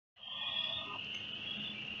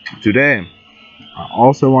Today, I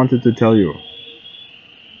also wanted to tell you,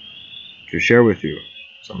 to share with you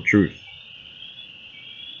some truth.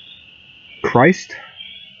 Christ,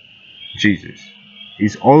 Jesus,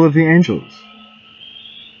 is all of the angels,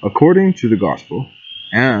 according to the Gospel,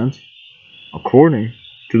 and according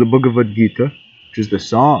to the Bhagavad Gita, which is the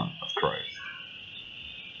song of Christ.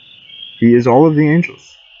 He is all of the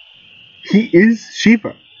angels. He is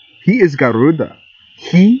Shiva. He is Garuda.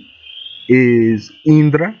 He is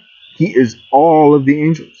Indra. He is all of the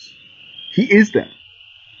angels. He is them.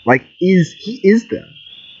 He is them.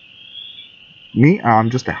 Me, I'm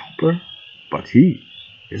just a helper, but he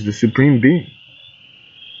is the supreme being.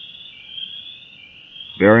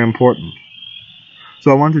 Very important.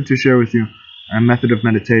 So I wanted to share with you a method of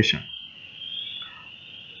meditation.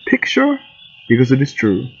 Picture, because it is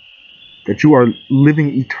true, that you are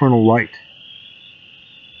living eternal light.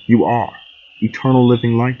 You are eternal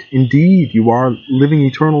living light. Indeed, you are living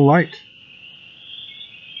eternal light.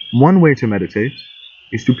 One way to meditate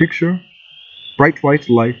is to picture bright white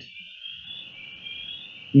light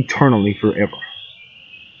eternally forever.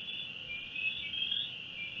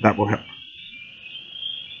 That will help.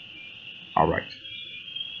 Alright.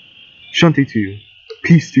 Shanti to you.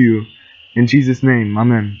 Peace to you. In Jesus' name,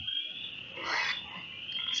 Amen.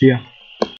 See ya.